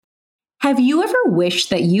Have you ever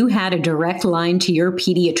wished that you had a direct line to your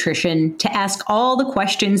pediatrician to ask all the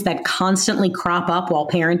questions that constantly crop up while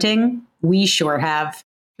parenting? We sure have.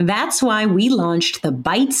 That's why we launched the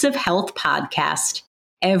Bites of Health podcast.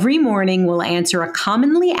 Every morning, we'll answer a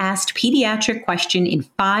commonly asked pediatric question in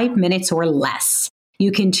 5 minutes or less.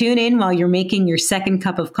 You can tune in while you're making your second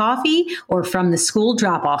cup of coffee or from the school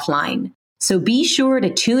drop-off line. So be sure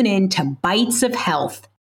to tune in to Bites of Health,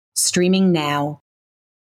 streaming now.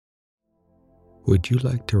 Would you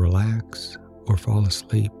like to relax or fall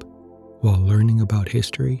asleep while learning about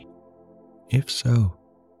history? If so,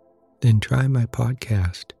 then try my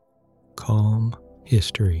podcast, Calm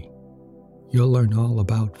History. You'll learn all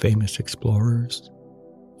about famous explorers,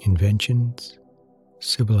 inventions,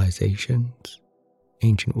 civilizations,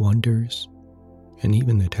 ancient wonders, and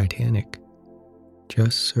even the Titanic.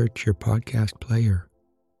 Just search your podcast player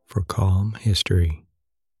for Calm History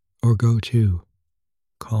or go to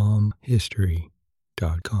calmhistory.com.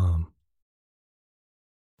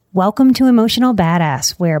 Welcome to Emotional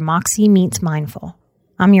Badass, where Moxie meets Mindful.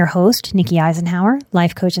 I'm your host, Nikki Eisenhower,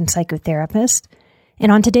 life coach and psychotherapist.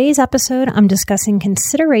 And on today's episode, I'm discussing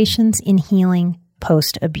considerations in healing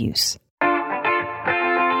post-abuse.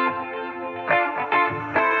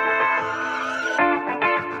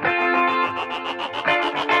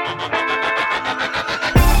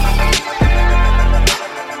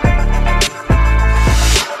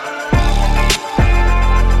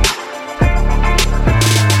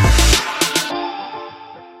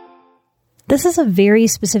 This is a very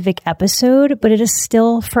specific episode, but it is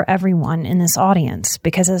still for everyone in this audience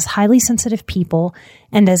because as highly sensitive people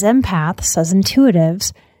and as empaths, as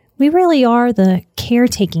intuitives, we really are the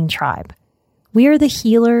caretaking tribe. We are the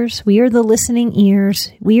healers. We are the listening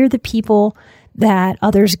ears. We are the people that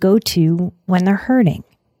others go to when they're hurting.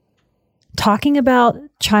 Talking about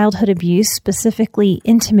childhood abuse, specifically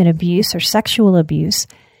intimate abuse or sexual abuse,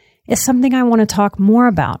 is something I want to talk more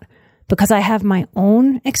about, because I have my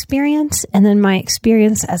own experience and then my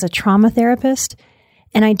experience as a trauma therapist.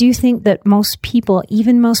 And I do think that most people,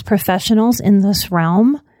 even most professionals in this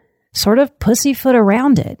realm, sort of pussyfoot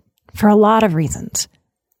around it for a lot of reasons.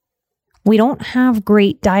 We don't have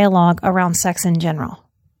great dialogue around sex in general.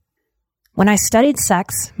 When I studied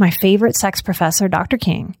sex, my favorite sex professor, Dr.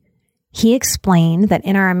 King, he explained that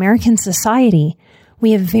in our American society,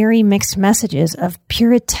 we have very mixed messages of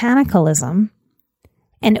puritanicalism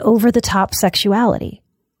and over-the-top sexuality.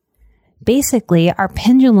 Basically, our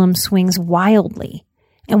pendulum swings wildly,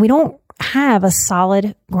 and we don't have a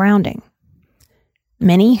solid grounding.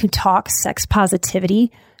 Many who talk sex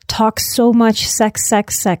positivity talk so much sex,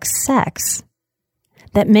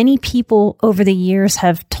 that many people over the years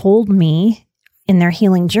have told me in their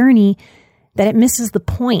healing journey that it misses the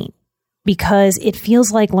point because it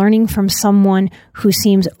feels like learning from someone who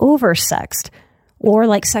seems oversexed, or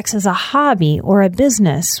like sex as a hobby or a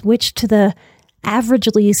business, which to the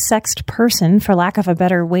averagely sexed person, for lack of a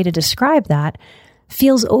better way to describe that,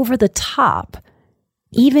 feels over the top,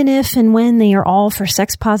 even if and when they are all for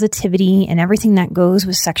sex positivity and everything that goes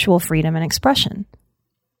with sexual freedom and expression.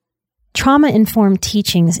 Trauma-informed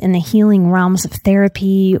teachings in the healing realms of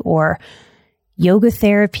therapy or yoga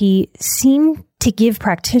therapy seem to give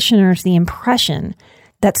practitioners the impression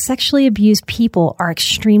that sexually abused people are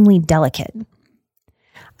extremely delicate.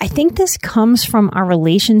 I think this comes from our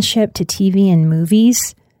relationship to TV and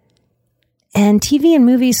movies. And TV and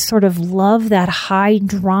movies sort of love that high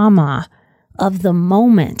drama of the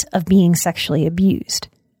moment of being sexually abused.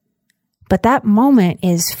 But that moment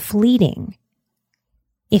is fleeting.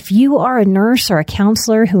 If you are a nurse or a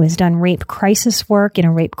counselor who has done rape crisis work in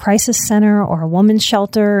a rape crisis center or a woman's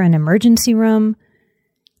shelter, an emergency room,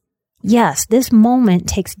 yes, this moment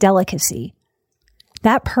takes delicacy.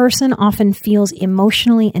 That person often feels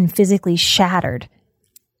emotionally and physically shattered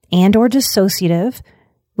and or dissociative,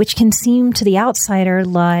 which can seem to the outsider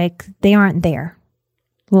like they aren't there.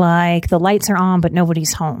 Like the lights are on, but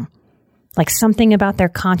nobody's home. Like something about their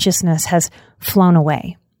consciousness has flown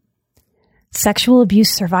away. Sexual abuse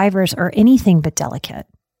survivors are anything but delicate.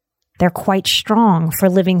 They're quite strong for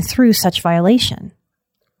living through such violation.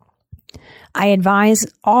 I advise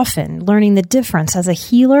often learning the difference as a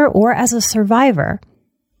healer or as a survivor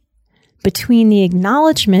between the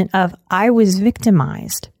acknowledgement of I was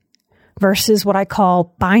victimized versus what I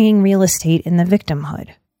call buying real estate in the victimhood.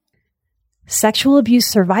 Sexual abuse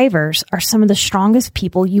survivors are some of the strongest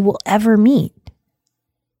people you will ever meet.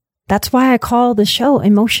 That's why I call the show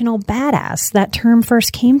Emotional Badass. That term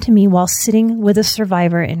first came to me while sitting with a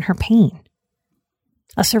survivor in her pain.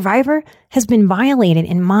 A survivor has been violated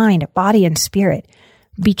in mind, body, and spirit,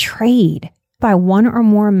 betrayed by one or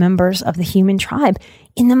more members of the human tribe,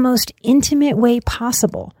 in the most intimate way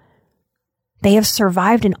possible. They have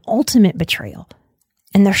survived an ultimate betrayal,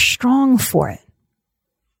 and they're strong for it.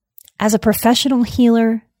 As a professional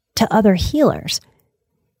healer to other healers,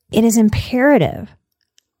 it is imperative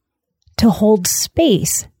to hold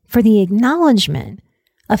space for the acknowledgement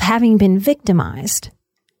of having been victimized,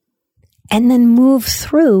 and then move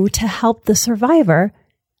through to help the survivor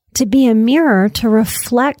to be a mirror to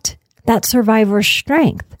reflect that survivor's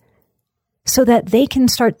strength so that they can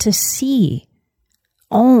start to see,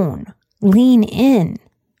 own, lean in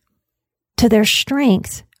to their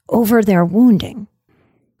strength over their wounding.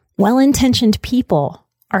 Well-intentioned people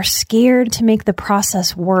are scared to make the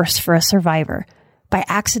process worse for a survivor by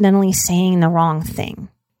accidentally saying the wrong thing.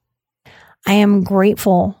 I am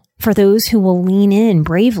grateful for those who will lean in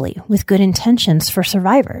bravely with good intentions for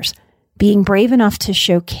survivors, being brave enough to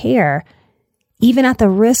show care, even at the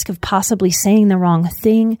risk of possibly saying the wrong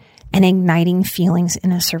thing and igniting feelings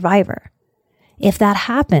in a survivor. If that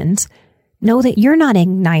happens, know that you're not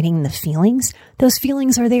igniting the feelings. Those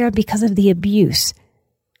feelings are there because of the abuse.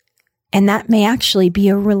 And that may actually be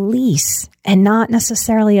a release and not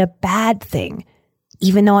necessarily a bad thing,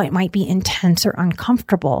 even though it might be intense or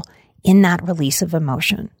uncomfortable in that release of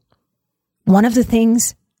emotion. One of the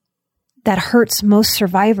things that hurts most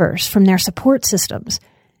survivors from their support systems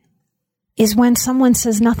is when someone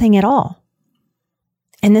says nothing at all.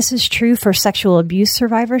 And this is true for sexual abuse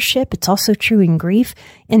survivorship. It's also true in grief,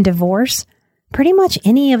 in divorce, pretty much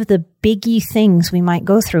any of the biggie things we might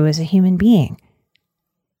go through as a human being.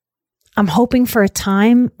 I'm hoping for a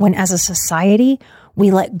time when, as a society,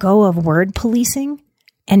 we let go of word policing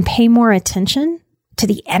and pay more attention to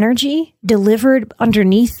the energy delivered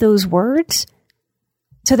underneath those words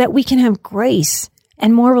so that we can have grace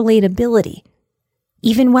and more relatability.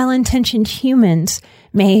 Even well-intentioned humans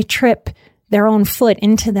may trip their own foot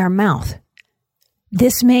into their mouth.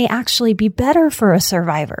 This may actually be better for a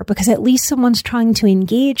survivor because at least someone's trying to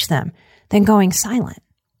engage them than going silent.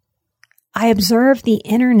 I observe the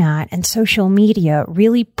internet and social media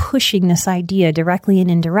really pushing this idea directly and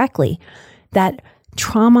indirectly that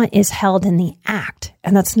trauma is held in the act,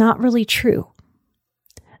 and that's not really true.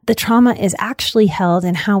 The trauma is actually held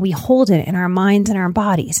in how we hold it in our minds and our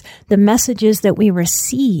bodies, the messages that we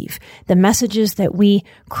receive, the messages that we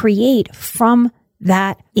create from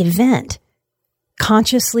that event,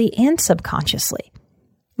 consciously and subconsciously.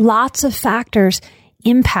 Lots of factors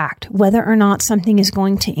impact whether or not something is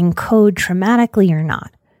going to encode traumatically or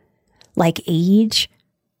not, like age,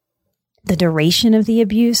 the duration of the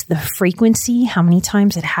abuse, the frequency, how many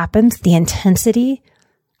times it happens, the intensity,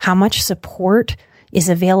 how much support is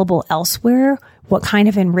available elsewhere, what kind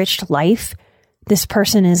of enriched life this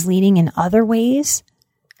person is leading in other ways,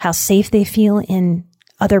 how safe they feel in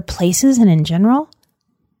other places and in general.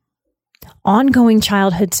 Ongoing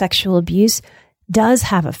childhood sexual abuse does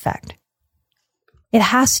have effect. It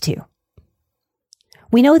has to.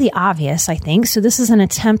 We know the obvious, I think, so this is an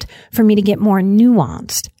attempt for me to get more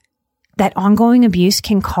nuanced. That ongoing abuse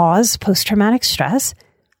can cause post-traumatic stress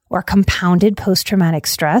or compounded post-traumatic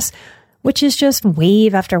stress, which is just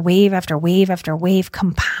wave after wave after wave after wave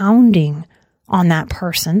compounding on that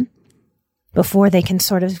person before they can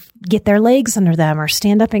sort of get their legs under them or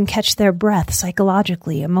stand up and catch their breath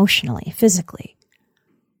psychologically, emotionally, physically.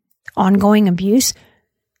 Ongoing abuse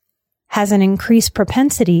has an increased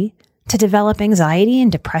propensity to develop anxiety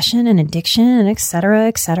and depression and addiction and et cetera,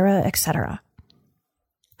 et cetera, et cetera.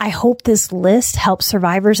 I hope this list helps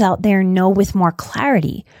survivors out there know with more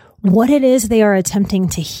clarity what it is they are attempting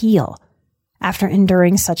to heal after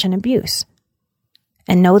enduring such an abuse.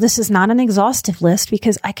 And no, this is not an exhaustive list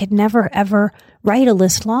because I could never, ever write a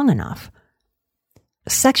list long enough.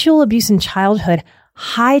 Sexual abuse in childhood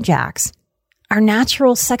hijacks our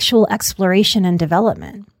natural sexual exploration and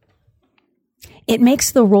development. It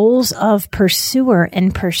makes the roles of pursuer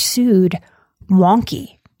and pursued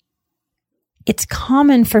wonky. It's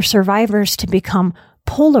common for survivors to become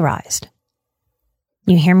polarized.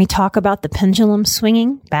 You hear me talk about the pendulum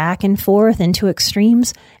swinging back and forth into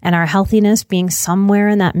extremes and our healthiness being somewhere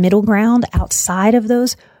in that middle ground outside of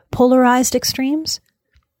those polarized extremes?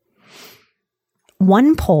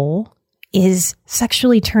 One pole is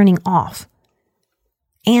sexually turning off,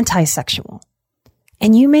 anti-sexual.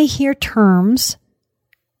 And you may hear terms,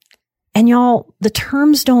 and y'all, the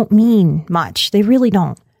terms don't mean much. They really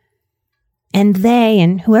don't. And they,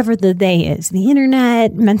 and whoever the they is, the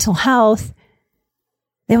internet, mental health,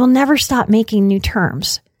 they will never stop making new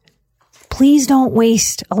terms. Please don't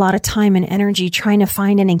waste a lot of time and energy trying to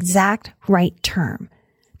find an exact right term.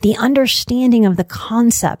 The understanding of the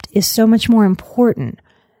concept is so much more important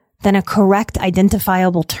than a correct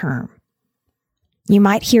identifiable term. You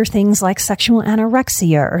might hear things like sexual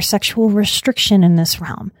anorexia or sexual restriction in this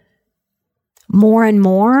realm. More and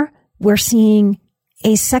more, we're seeing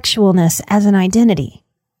asexualness as an identity.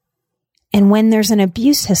 And when there's an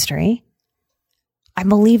abuse history, I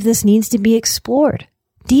believe this needs to be explored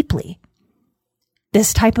deeply.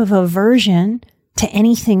 This type of aversion to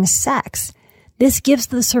anything sex, this gives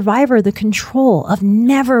the survivor the control of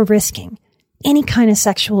never risking any kind of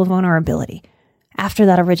sexual vulnerability after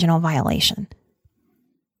that original violation.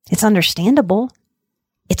 It's understandable.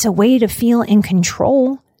 It's a way to feel in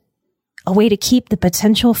control, a way to keep the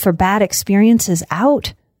potential for bad experiences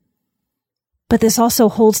out. But this also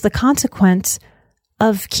holds the consequence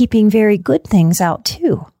of keeping very good things out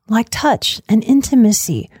too, like touch and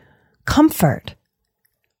intimacy, comfort.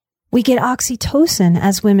 We get oxytocin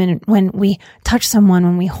as women when we touch someone,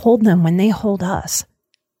 when we hold them, when they hold us.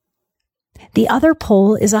 The other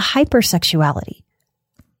pole is a hypersexuality.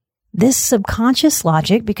 This subconscious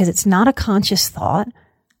logic, because it's not a conscious thought,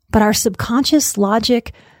 but our subconscious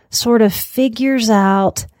logic sort of figures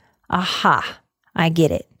out, aha, I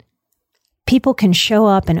get it. People can show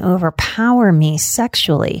up and overpower me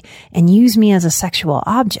sexually and use me as a sexual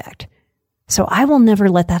object. So I will never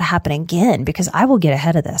let that happen again because I will get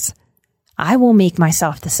ahead of this. I will make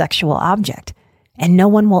myself the sexual object and no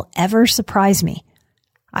one will ever surprise me.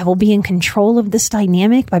 I will be in control of this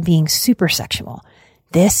dynamic by being super sexual.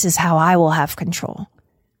 This is how I will have control.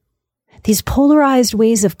 These polarized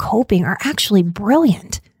ways of coping are actually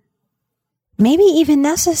brilliant. Maybe even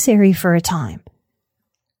necessary for a time.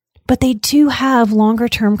 But they do have longer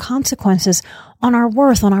term consequences on our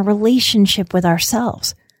worth, on our relationship with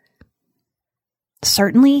ourselves.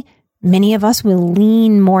 Certainly, many of us will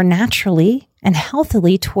lean more naturally and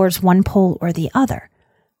healthily towards one pole or the other.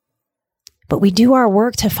 But we do our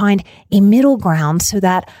work to find a middle ground so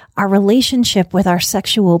that our relationship with our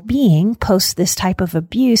sexual being post this type of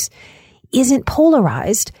abuse isn't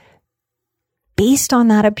polarized based on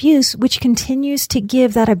that abuse, which continues to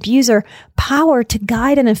give that abuser power to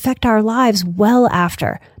guide and affect our lives well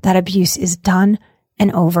after that abuse is done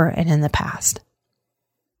and over and in the past.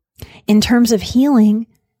 In terms of healing,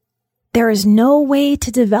 there is no way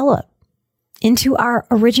to develop into our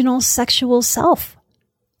original sexual self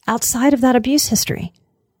outside of that abuse history.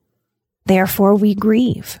 Therefore, we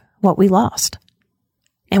grieve what we lost.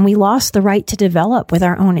 And we lost the right to develop with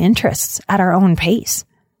our own interests at our own pace.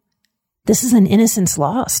 This is an innocence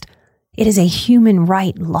lost. It is a human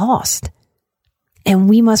right lost. And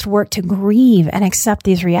we must work to grieve and accept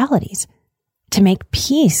these realities, to make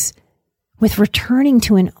peace with returning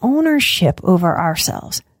to an ownership over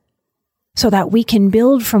ourselves so that we can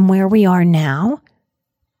build from where we are now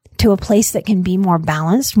to a place that can be more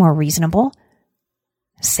balanced, more reasonable,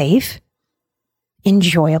 safe,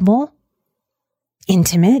 enjoyable,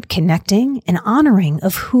 intimate, connecting, and honoring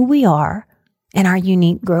of who we are and our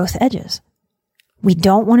unique growth edges. We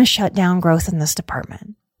don't want to shut down growth in this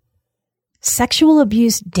department. Sexual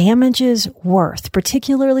abuse damages worth,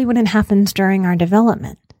 particularly when it happens during our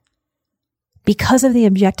development, because of the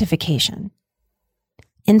objectification.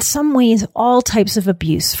 In some ways, all types of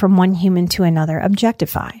abuse from one human to another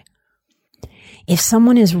objectify. If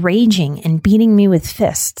someone is raging and beating me with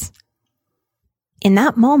fists, in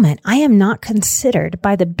that moment, I am not considered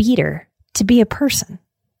by the beater to be a person.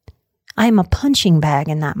 I am a punching bag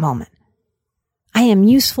in that moment. I am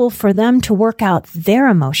useful for them to work out their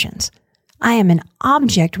emotions. I am an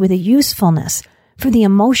object with a usefulness for the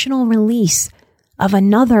emotional release of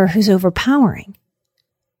another who's overpowering.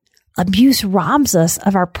 Abuse robs us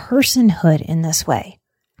of our personhood in this way,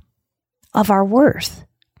 of our worth.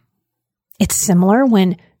 It's similar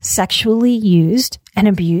when sexually used and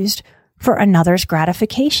abused for another's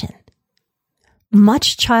gratification.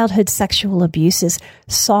 Much childhood sexual abuse is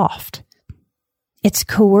soft. It's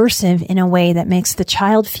coercive in a way that makes the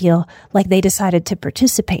child feel like they decided to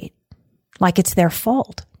participate, like it's their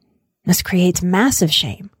fault. This creates massive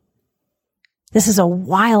shame. This is a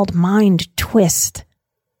wild mind twist.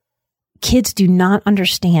 Kids do not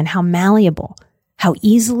understand how malleable, how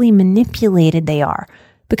easily manipulated they are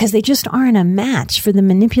because they just aren't a match for the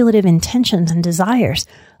manipulative intentions and desires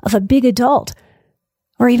of a big adult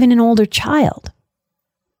or even an older child.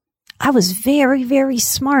 I was very, very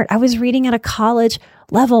smart. I was reading at a college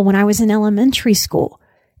level when I was in elementary school,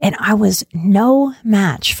 and I was no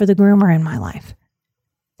match for the groomer in my life.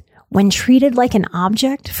 When treated like an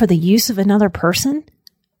object for the use of another person,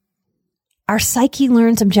 our psyche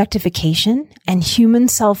learns objectification and human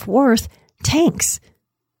self-worth tanks.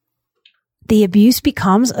 The abuse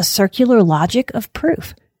becomes a circular logic of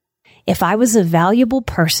proof. If I was a valuable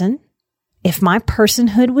person, if my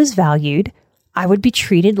personhood was valued, I would be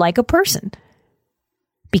treated like a person.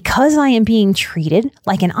 Because I am being treated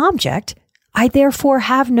like an object, I therefore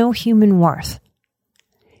have no human worth.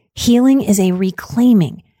 Healing is a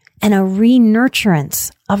reclaiming and a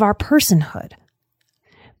re-nurturance of our personhood.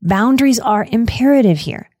 Boundaries are imperative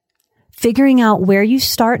here. Figuring out where you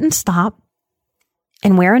start and stop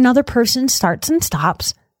and where another person starts and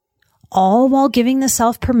stops, all while giving the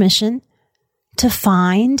self permission to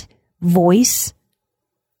find voice,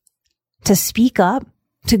 to speak up,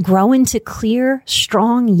 to grow into clear,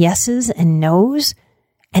 strong yeses and nos,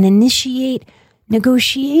 and initiate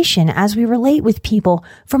negotiation as we relate with people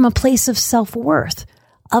from a place of self-worth,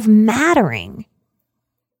 of mattering,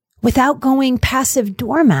 without going passive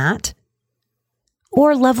doormat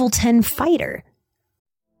or level 10 fighter.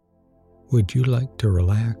 Would you like to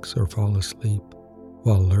relax or fall asleep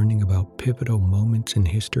while learning about pivotal moments in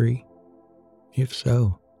history? If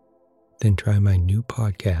so, then try my new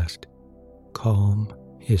podcast, Calm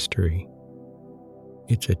History.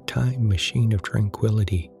 It's a time machine of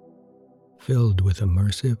tranquility, filled with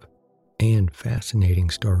immersive and fascinating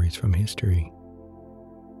stories from history.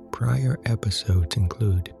 Prior episodes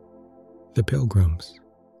include The Pilgrims,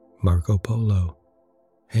 Marco Polo,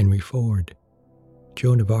 Henry Ford,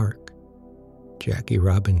 Joan of Arc, Jackie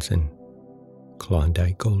Robinson,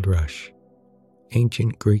 Klondike Gold Rush,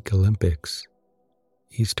 Ancient Greek Olympics,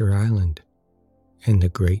 Easter Island, and the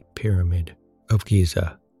Great Pyramid of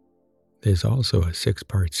Giza. There's also a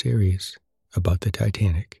 6-part series about the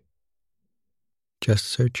Titanic. Just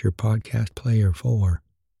search your podcast player for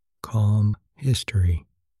Calm History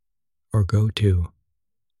or go to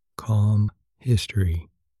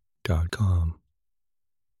calmhistory.com.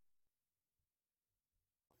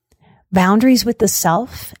 Boundaries with the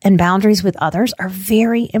self and boundaries with others are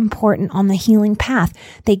very important on the healing path.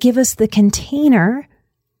 They give us the container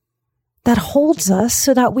that holds us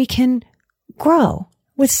so that we can grow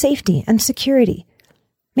with safety and security.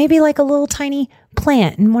 Maybe like a little tiny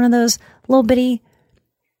plant in one of those little bitty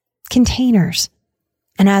containers.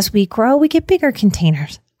 And as we grow, we get bigger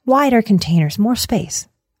containers, wider containers, more space.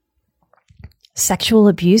 Sexual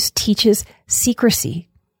abuse teaches secrecy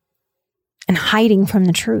and hiding from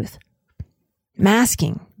the truth.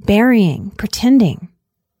 Masking, burying, pretending.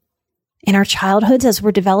 In our childhoods, as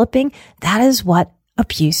we're developing, that is what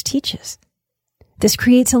abuse teaches. This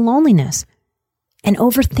creates a loneliness and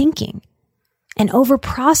overthinking and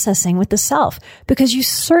overprocessing with the self, because you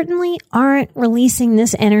certainly aren't releasing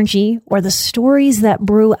this energy or the stories that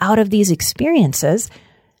brew out of these experiences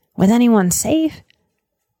with anyone safe.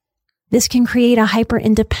 This can create a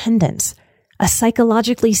hyper-independence, a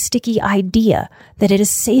psychologically sticky idea that it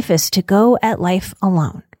is safest to go at life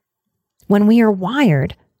alone. When we are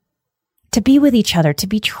wired to be with each other, to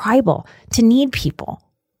be tribal, to need people,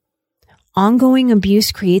 ongoing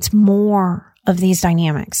abuse creates more of these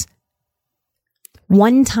dynamics.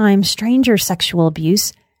 One-time stranger sexual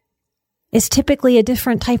abuse is typically a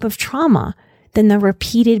different type of trauma than the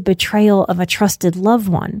repeated betrayal of a trusted loved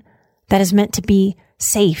one that is meant to be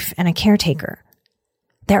safe and a caretaker.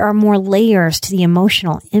 There are more layers to the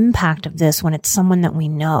emotional impact of this when it's someone that we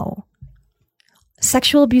know.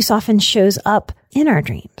 Sexual abuse often shows up in our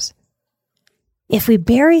dreams. If we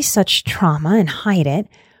bury such trauma and hide it,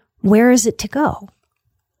 where is it to go?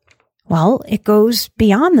 Well, it goes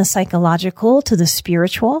beyond the psychological to the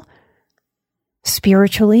spiritual.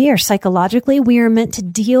 Spiritually or psychologically, we are meant to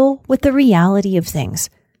deal with the reality of things.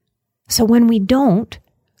 So when we don't,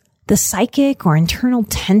 the psychic or internal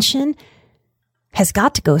tension has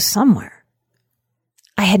got to go somewhere.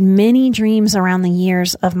 I had many dreams around the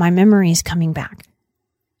years of my memories coming back.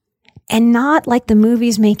 And not like the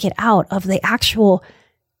movies make it out of the actual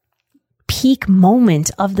peak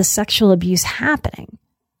moment of the sexual abuse happening.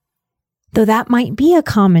 Though that might be a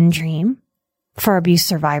common dream for abuse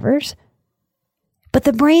survivors. But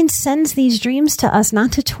the brain sends these dreams to us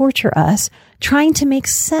not to torture us, trying to make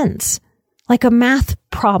sense. Like a math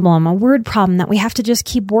problem, a word problem that we have to just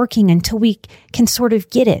keep working until we can sort of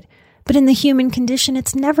get it. But in the human condition,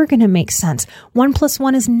 it's never going to make sense. 1 +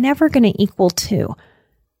 1 is never going to equal 2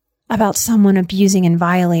 about someone abusing and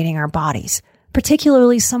violating our bodies,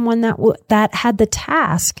 particularly someone that had the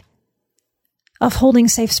task of holding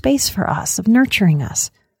safe space for us, of nurturing us.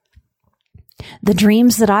 The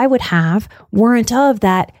dreams that I would have weren't of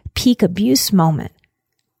that peak abuse moment.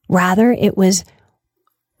 Rather, it was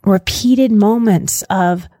repeated moments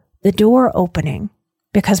of the door opening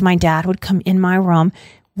because my dad would come in my room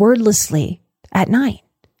wordlessly at night.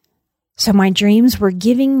 So my dreams were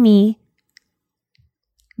giving me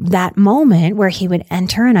that moment where he would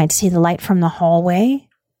enter and I'd see the light from the hallway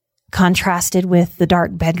contrasted with the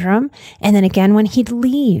dark bedroom. And then again, when he'd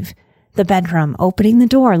leave the bedroom, opening the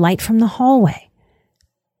door, light from the hallway.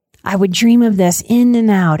 I would dream of this in and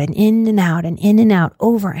out and in and out and in and out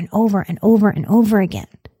over and over and over and over again.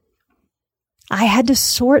 I had to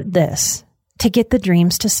sort this to get the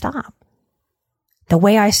dreams to stop. The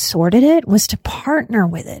way I sorted it was to partner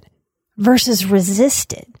with it versus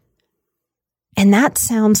resist it. And that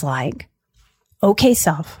sounds like, okay,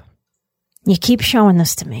 self, you keep showing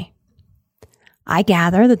this to me. I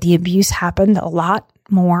gather that the abuse happened a lot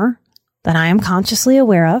more than I am consciously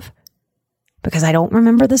aware of, because I don't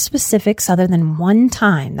remember the specifics other than one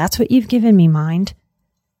time. That's what you've given me, mind.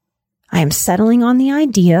 I am settling on the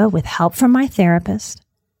idea, with help from my therapist,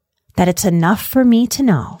 that it's enough for me to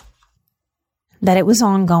know that it was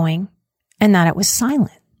ongoing and that it was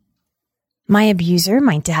silent. My abuser,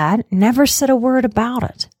 my dad, never said a word about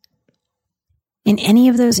it in any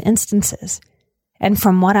of those instances. And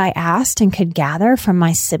from what I asked and could gather from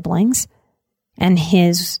my siblings and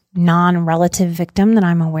his non-relative victim that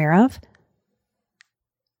I'm aware of,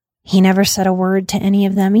 he never said a word to any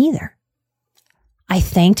of them either. I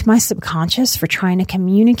thanked my subconscious for trying to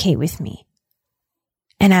communicate with me.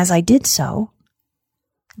 And as I did so,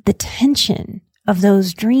 the tension of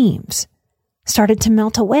those dreams started to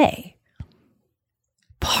melt away.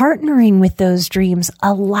 Partnering with those dreams,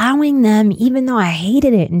 allowing them, even though I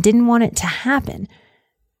hated it and didn't want it to happen,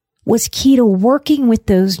 was key to working with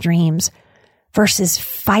those dreams versus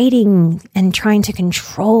fighting and trying to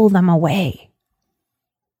control them away.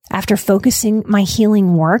 After focusing my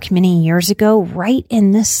healing work many years ago right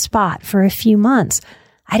in this spot for a few months,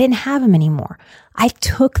 I didn't have them anymore. I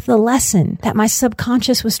took the lesson that my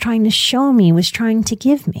subconscious was trying to show me, was trying to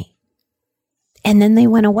give me. And then they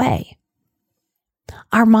went away.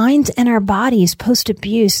 Our minds and our bodies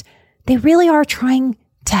post-abuse, they really are trying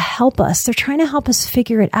to help us. They're trying to help us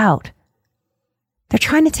figure it out. They're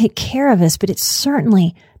trying to take care of us, but it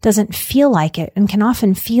certainly doesn't feel like it and can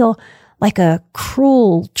often feel like a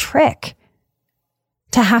cruel trick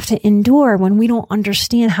to have to endure when we don't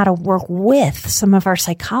understand how to work with some of our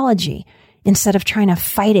psychology instead of trying to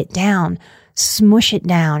fight it down, smush it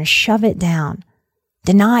down, shove it down,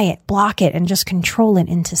 deny it, block it, and just control it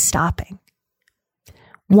into stopping.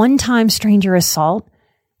 One-time stranger assault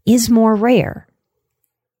is more rare.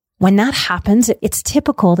 When that happens, it's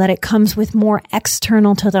typical that it comes with more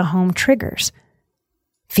external to the home triggers.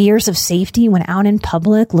 Fears of safety when out in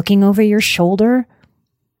public, looking over your shoulder.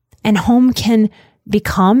 And home can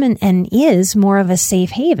become and is more of a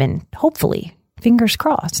safe haven, hopefully, fingers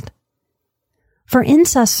crossed. For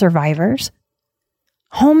incest survivors,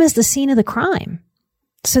 home is the scene of the crime.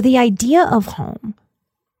 So the idea of home,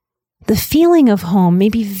 the feeling of home may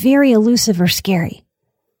be very elusive or scary.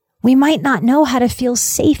 We might not know how to feel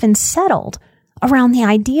safe and settled around the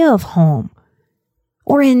idea of home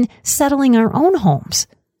or in settling our own homes.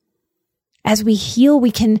 As we heal,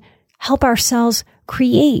 we can help ourselves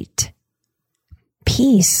create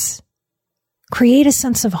peace, create a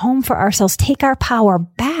sense of home for ourselves, take our power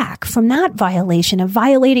back from that violation of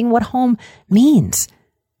violating what home means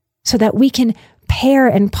so that we can pair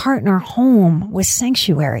and partner home with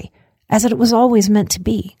sanctuary as it was always meant to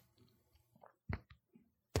be.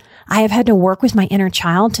 I have had to work with my inner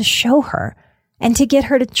child to show her and to get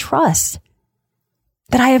her to trust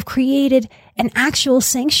that I have created an actual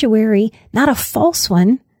sanctuary, not a false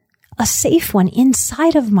one, a safe one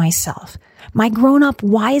inside of myself. My grown-up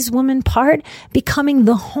wise woman part becoming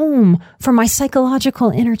the home for my psychological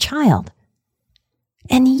inner child.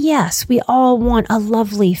 And yes, we all want a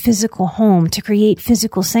lovely physical home to create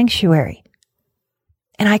physical sanctuary.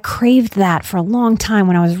 And I craved that for a long time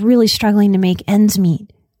when I was really struggling to make ends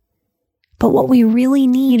meet. But what we really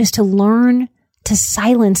need is to learn to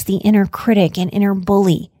silence the inner critic and inner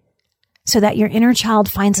bully so that your inner child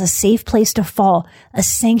finds a safe place to fall, a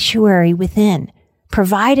sanctuary within,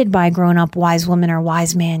 provided by grown-up wise woman or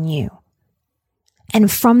wise man you.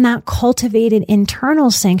 And from that cultivated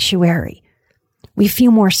internal sanctuary, we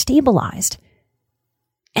feel more stabilized.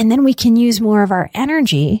 And then we can use more of our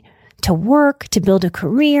energy to work, to build a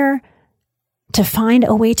career, to find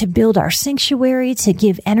a way to build our sanctuary, to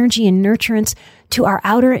give energy and nurturance to our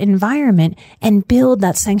outer environment and build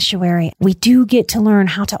that sanctuary. We do get to learn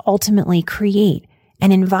how to ultimately create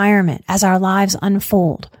an environment as our lives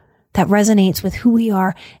unfold that resonates with who we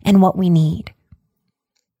are and what we need.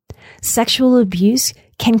 Sexual abuse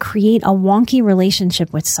can create a wonky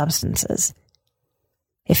relationship with substances.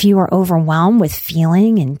 If you are overwhelmed with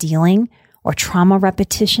feeling and dealing or trauma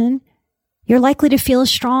repetition, you're likely to feel a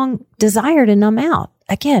strong desire to numb out.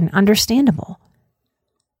 Again, understandable.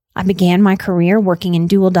 I began my career working in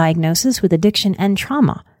dual diagnosis with addiction and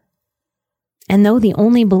trauma. And though the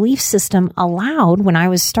only belief system allowed when I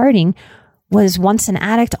was starting was once an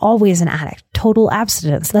addict, always an addict, total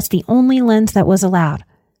abstinence. That's the only lens that was allowed.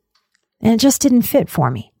 And it just didn't fit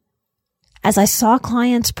for me. As I saw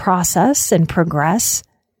clients process and progress,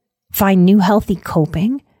 find new healthy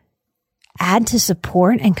coping, add to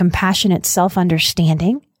support and compassionate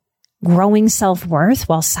self-understanding, growing self-worth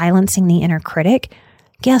while silencing the inner critic,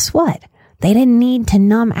 guess what? They didn't need to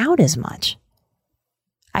numb out as much.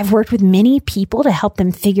 I've worked with many people to help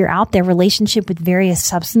them figure out their relationship with various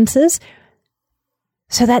substances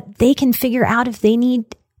so that they can figure out if they need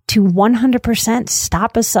to 100%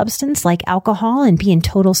 stop a substance like alcohol and be in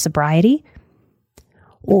total sobriety,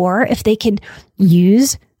 or if they can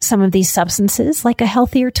use some of these substances like a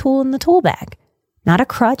healthier tool in the tool bag, not a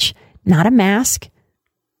crutch, not a mask,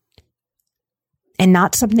 and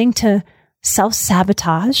not something to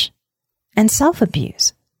self-sabotage and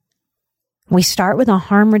self-abuse. We start with a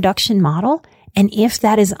harm reduction model, and if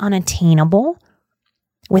that is unattainable,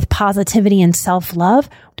 with positivity and self-love,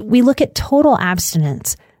 we look at total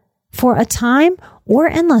abstinence for a time or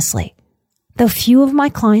endlessly. Though few of my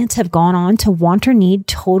clients have gone on to want or need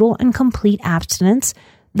total and complete abstinence,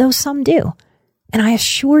 though some do. And I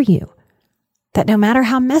assure you that no matter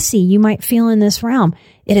how messy you might feel in this realm,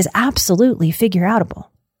 it is absolutely figure outable.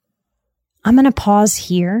 I'm going to pause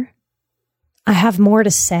here. I have more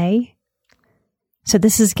to say. So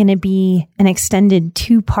this is going to be an extended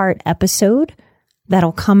 2-part episode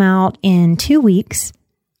that'll come out in 2 weeks,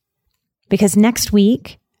 because next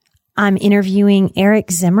week I'm interviewing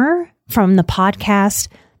Eric Zimmer from the podcast,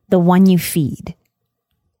 The One You Feed.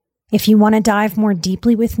 If you want to dive more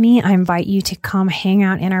deeply with me, I invite you to come hang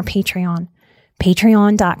out in our Patreon,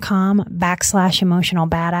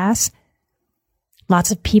 patreon.com/emotionalbadass.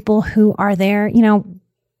 Lots of people who are there,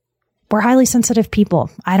 we're highly sensitive people.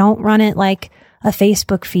 I don't run it like a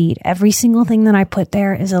Facebook feed. Every single thing that I put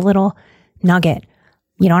there is a little nugget.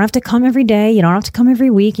 You don't have to come every day. You don't have to come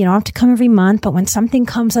every week. You don't have to come every month. But when something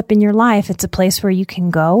comes up in your life, it's a place where you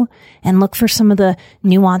can go and look for some of the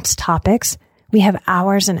nuanced topics. We have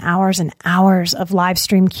hours and hours and hours of live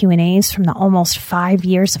stream Q&As from the almost 5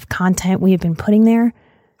 years of content we have been putting there.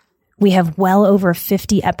 We have well over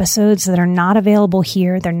 50 episodes that are not available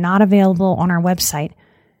here. They're not available on our website.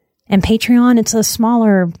 And Patreon, it's a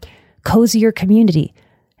smaller, cozier community.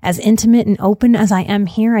 As intimate and open as I am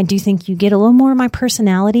here, I do think you get a little more of my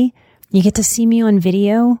personality. You get to see me on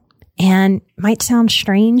video, and it might sound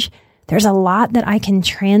strange. There's a lot that I can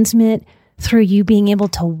transmit through you being able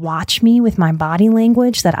to watch me with my body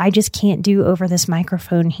language that I just can't do over this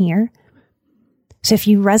microphone here. So if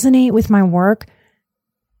you resonate with my work,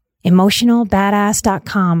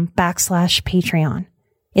 emotionalbadass.com/Patreon.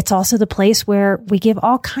 It's also the place where we give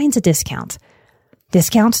all kinds of discounts.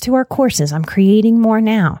 Discounts to our courses. I'm creating more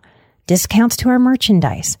now. Discounts to our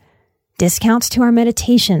merchandise. Discounts to our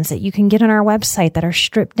meditations that you can get on our website that are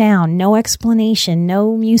stripped down. No explanation,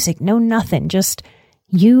 no music, no nothing. Just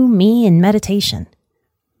you, me, and meditation.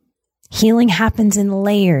 Healing happens in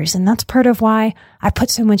layers, and that's part of why I put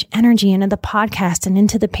so much energy into the podcast and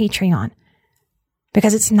into the Patreon.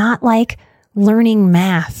 Because it's not like learning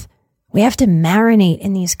math. We have to marinate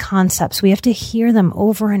in these concepts. We have to hear them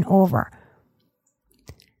over and over.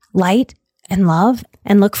 Light and love,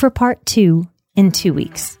 and look for part 2 in 2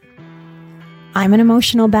 weeks. I'm an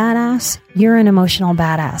emotional badass. You're an emotional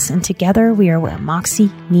badass. And together we are where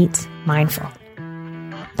Moxie meets mindful.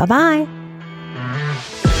 Bye-bye.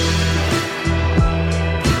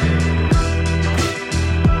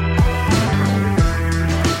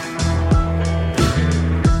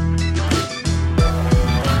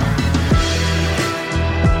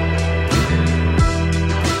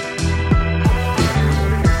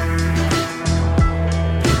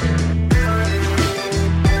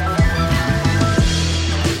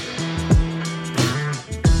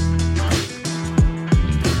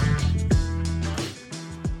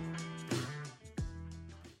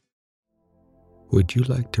 Would you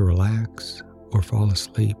like to relax or fall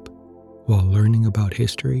asleep while learning about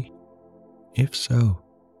history? If so,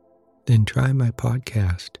 then try my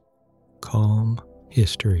podcast, Calm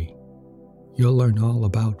History. You'll learn all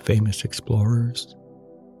about famous explorers,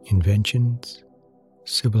 inventions,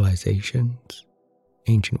 civilizations,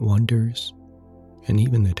 ancient wonders, and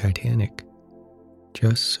even the Titanic.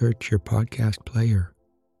 Just search your podcast player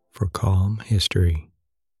for Calm History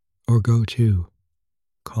or go to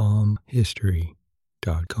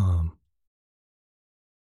calmhistory.com.